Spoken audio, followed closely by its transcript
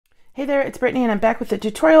Hey there, it's Brittany and I'm back with a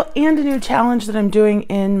tutorial and a new challenge that I'm doing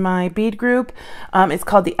in my bead group. It's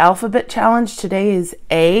called the Alphabet Challenge. Today is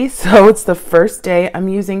A, so it's the first day. I'm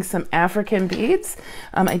using some African beads.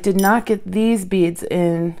 I did not get these beads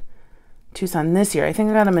in Tucson this year. I think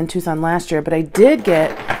I got them in Tucson last year, but I did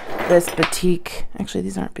get this batik. Actually,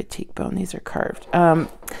 these aren't batik bone, these are carved.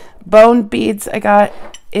 Bone beads I got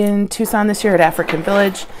in Tucson this year at African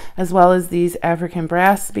Village, as well as these African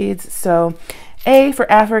brass beads. So A for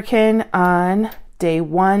African on day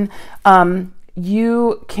one.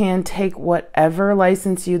 You can take whatever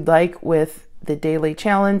license you'd like with the daily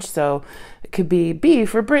challenge. So it could be B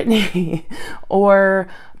for Brittany or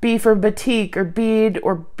B for batik or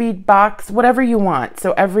bead box, whatever you want.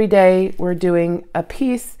 So every day we're doing a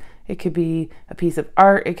piece. It could be a piece of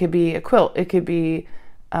art. It could be a quilt. It could be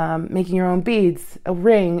making your own beads, a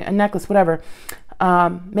ring, a necklace, whatever.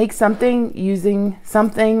 Make something using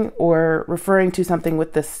something or referring to something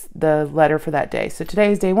with the letter for that day. So today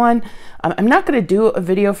is day one. I'm not going to do a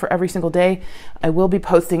video for every single day. I will be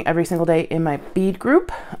posting every single day in my bead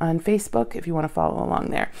group on Facebook if you want to follow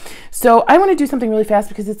along there. So I want to do something really fast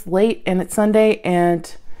because it's late and it's Sunday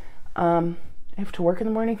and I have to work in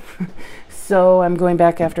the morning. So I'm going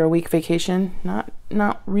back after a week vacation.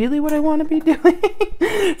 Not really what I want to be doing.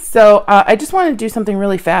 So I just want to do something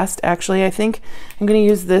really fast. Actually, I think I'm going to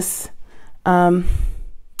use this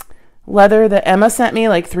leather that Emma sent me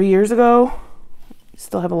like 3 years ago.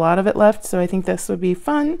 Still have a lot of it left, so I think this would be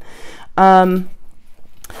fun.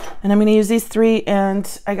 And I'm going to use these three,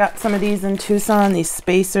 and I got some of these in Tucson, these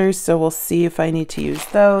spacers, so we'll see if I need to use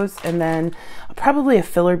those. And then probably a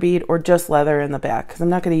filler bead or just leather in the back, because I'm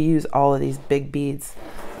not going to use all of these big beads.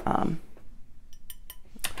 I'm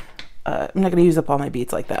not going to use up all my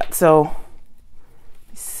beads like that. So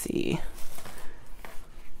let's see.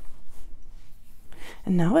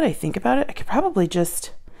 And now that I think about it, I could probably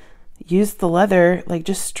just use the leather, like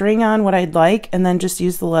just string on what I'd like, and then just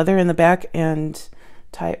use the leather in the back and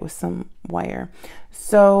tie it with some wire.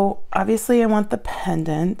 So obviously I want the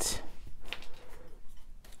pendant.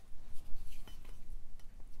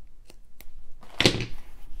 I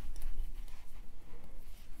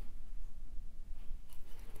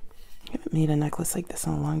haven't made a necklace like this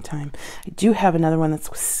in a long time. I do have another one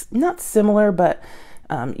that's not similar, but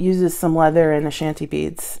uses some leather and Ashanti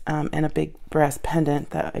beads and a big brass pendant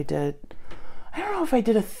that I did. I don't know if I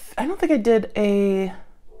did I don't think I did a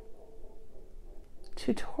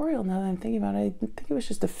tutorial now that I'm thinking about it. I think it was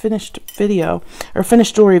just a finished video or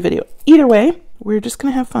finished jewelry video. Either way, we're just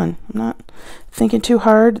gonna have fun. I'm not thinking too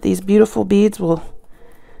hard. These beautiful beads will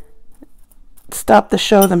stop the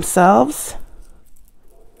show themselves.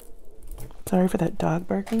 Sorry for that dog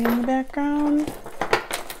barking in the background.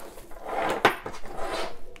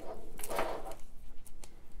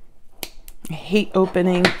 I hate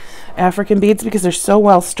opening African beads because they're so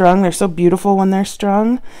well strung. They're so beautiful when they're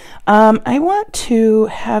strung. I want to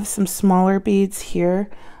have some smaller beads here.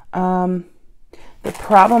 The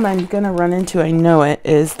problem I'm going to run into, I know it,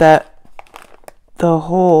 is that the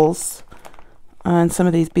holes on some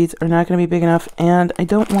of these beads are not going to be big enough, and I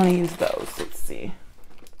don't want to use those. Let's see.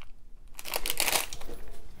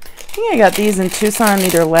 I think I got these in Tucson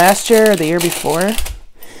either last year or the year before.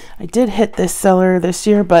 I did hit this seller this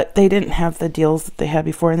year, but they didn't have the deals that they had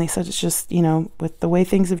before, and they said it's just, you know, with the way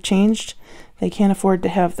things have changed, they can't afford to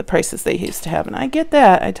have the prices they used to have, and I get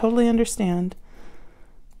that. I totally understand.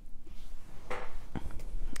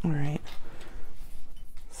 All right.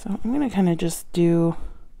 So I'm going to kind of just do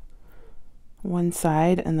one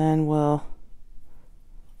side, and then we'll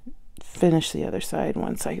finish the other side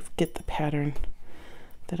once I get the pattern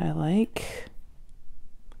that I like.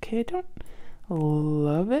 Okay, I don't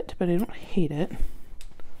love it, but I don't hate it.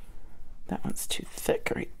 That one's too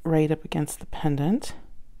thick, right up against the pendant.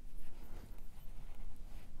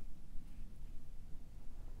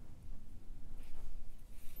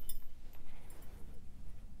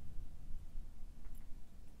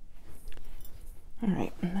 All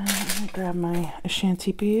right, and then I'm gonna grab my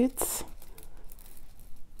Ashanti beads.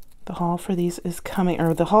 The haul for these is coming,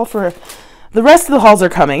 or the haul for the rest of the hauls are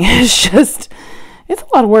coming. It's just, it's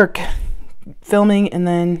a lot of work. Filming and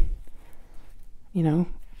then, you know,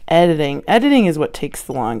 editing. Editing is what takes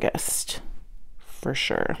the longest, for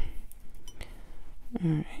sure. All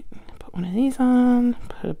right, put one of these on,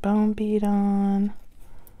 put a bone bead on.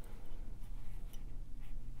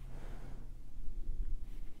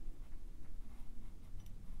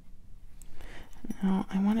 Now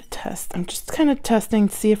I want to test. I'm just kind of testing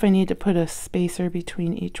to see if I need to put a spacer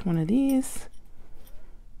between each one of these.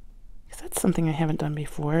 That's something I haven't done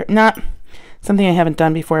before. Not something I haven't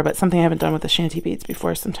done before, but something I haven't done with the shanty beads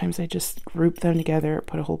before. Sometimes I just group them together,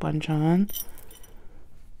 put a whole bunch on.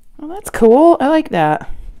 Well, that's cool. I like that.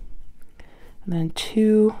 And then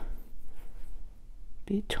 2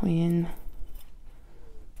 between.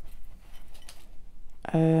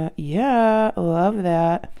 Yeah, love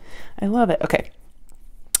that. I love it. Okay.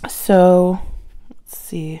 So, let's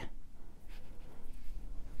see.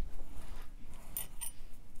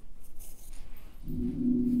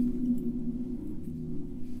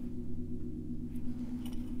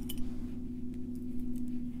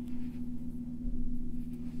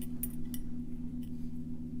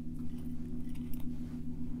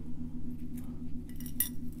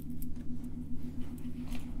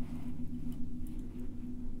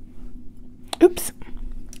 Oops,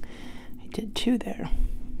 I did 2 there.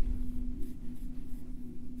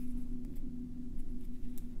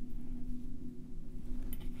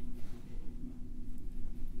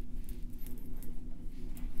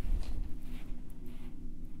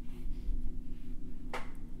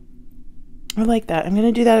 I like that. I'm going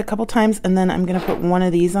to do that a couple times, and then I'm going to put one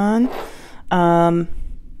of these on. I'll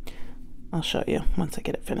show you once I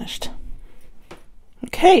get it finished.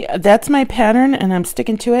 Okay, that's my pattern, and I'm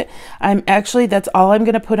sticking to it. That's all I'm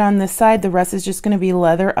going to put on this side. The rest is just going to be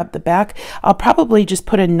leather up the back. I'll probably just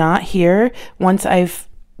put a knot here once I've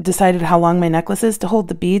decided how long my necklace is to hold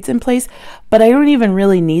the beads in place, but I don't even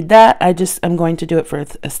really need that. I'm going to do it for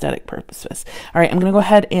aesthetic purposes. All right, I'm going to go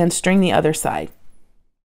ahead and string the other side.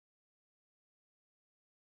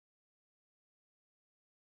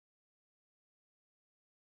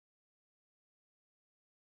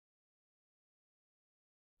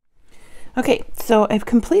 Okay, so I've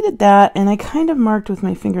completed that, and I kind of marked with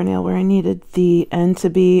my fingernail where I needed the end to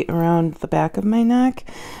be around the back of my neck.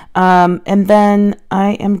 And then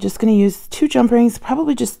I am just going to use 2 jump rings,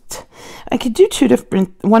 probably just, I could do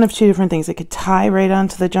one of two different things. I could tie right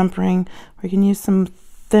onto the jump ring, or I can use some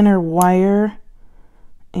thinner wire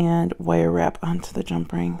and wire wrap onto the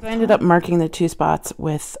jump ring. I ended up marking the 2 spots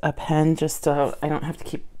with a pen just so I don't have to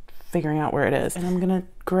keep figuring out where it is. And I'm going to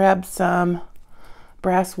grab some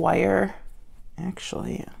brass wire.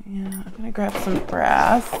 Actually, yeah, I'm gonna grab some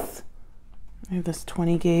brass. I have this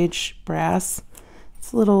 20 gauge brass.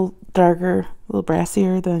 It's a little darker, a little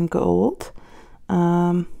brassier than gold.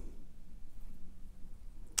 Come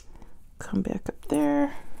back up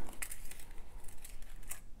there.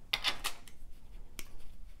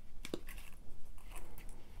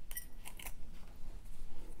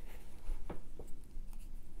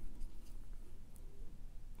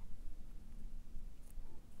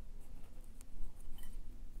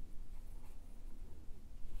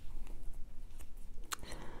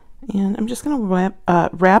 And I'm just going to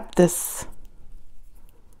wrap this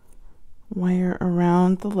wire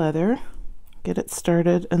around the leather, get it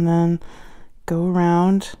started, and then go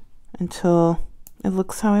around until it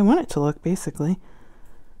looks how I want it to look, basically.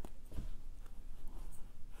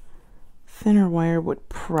 Thinner wire would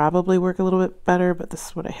probably work a little bit better, but this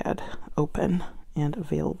is what I had open and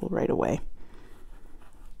available right away.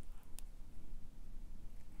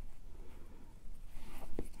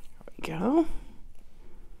 There we go.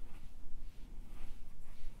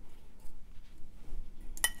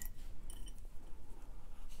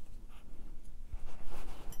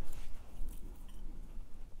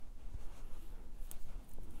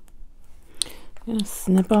 I'm going to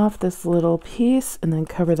snip off this little piece and then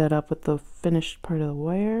cover that up with the finished part of the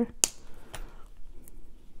wire.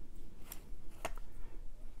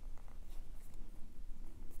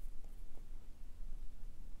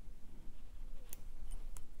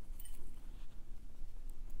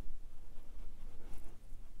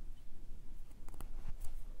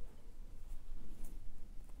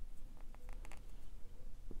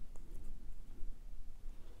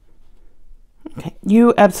 Okay,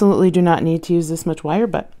 you absolutely do not need to use this much wire,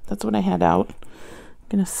 but that's what I had out. I'm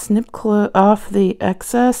going to snip off the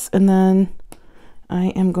excess, and then I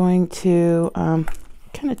am going to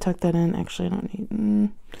kind of tuck that in. Actually, I don't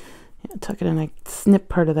need, yeah, tuck it in. I snip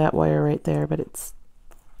part of that wire right there, but it's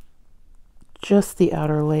just the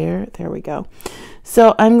outer layer. There we go.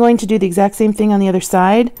 So I'm going to do the exact same thing on the other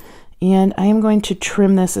side, and I am going to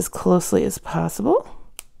trim this as closely as possible.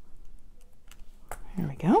 There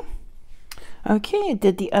we go. Okay, I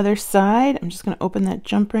did the other side. I'm just going to open that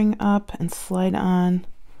jump ring up and slide on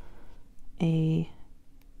a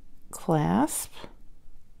clasp.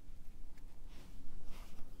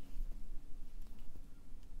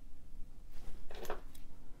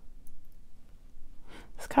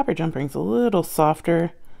 This copper jump ring's a little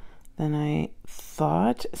softer than I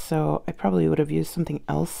thought, so I probably would have used something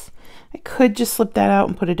else. I could just slip that out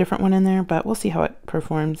and put a different one in there, but we'll see how it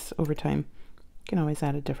performs over time. You can always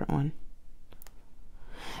add a different one.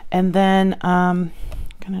 And then I'm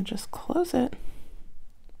gonna just close it.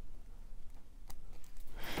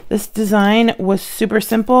 This design was super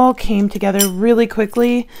simple, came together really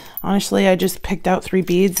quickly. Honestly, I just picked out 3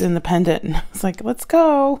 beads in the pendant and I was like, let's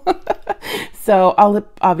go. So I'll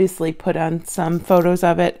obviously put on some photos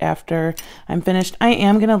of it after I'm finished. I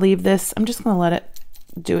am gonna leave this, I'm just gonna let it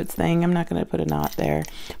do its thing. I'm not gonna put a knot there,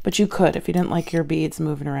 but you could if you didn't like your beads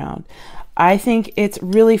moving around. I think it's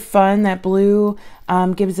really fun. That blue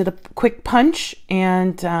gives it a quick punch,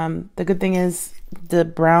 and the good thing is the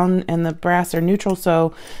brown and the brass are neutral,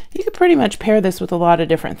 so you could pretty much pair this with a lot of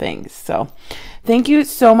different things. So thank you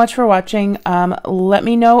so much for watching. Let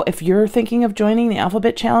me know if you're thinking of joining the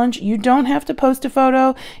Alphabet Challenge. You don't have to post a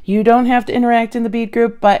photo, you don't have to interact in the bead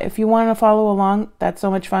group, but if you want to follow along, that's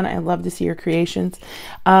so much fun. I love to see your creations.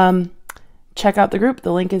 Check out the group.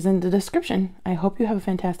 The link is in the description. I hope you have a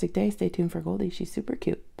fantastic day. Stay tuned for Goldie. She's super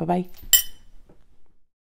cute. Bye-bye.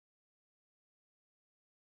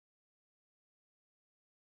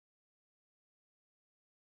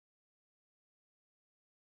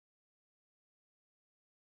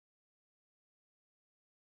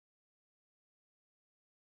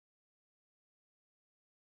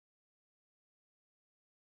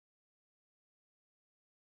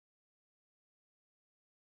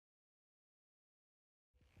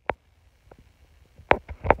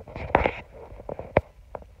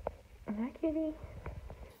 Hi, kitty.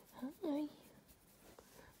 Hi.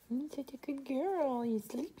 You're such a good girl. You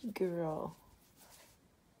sleepy girl.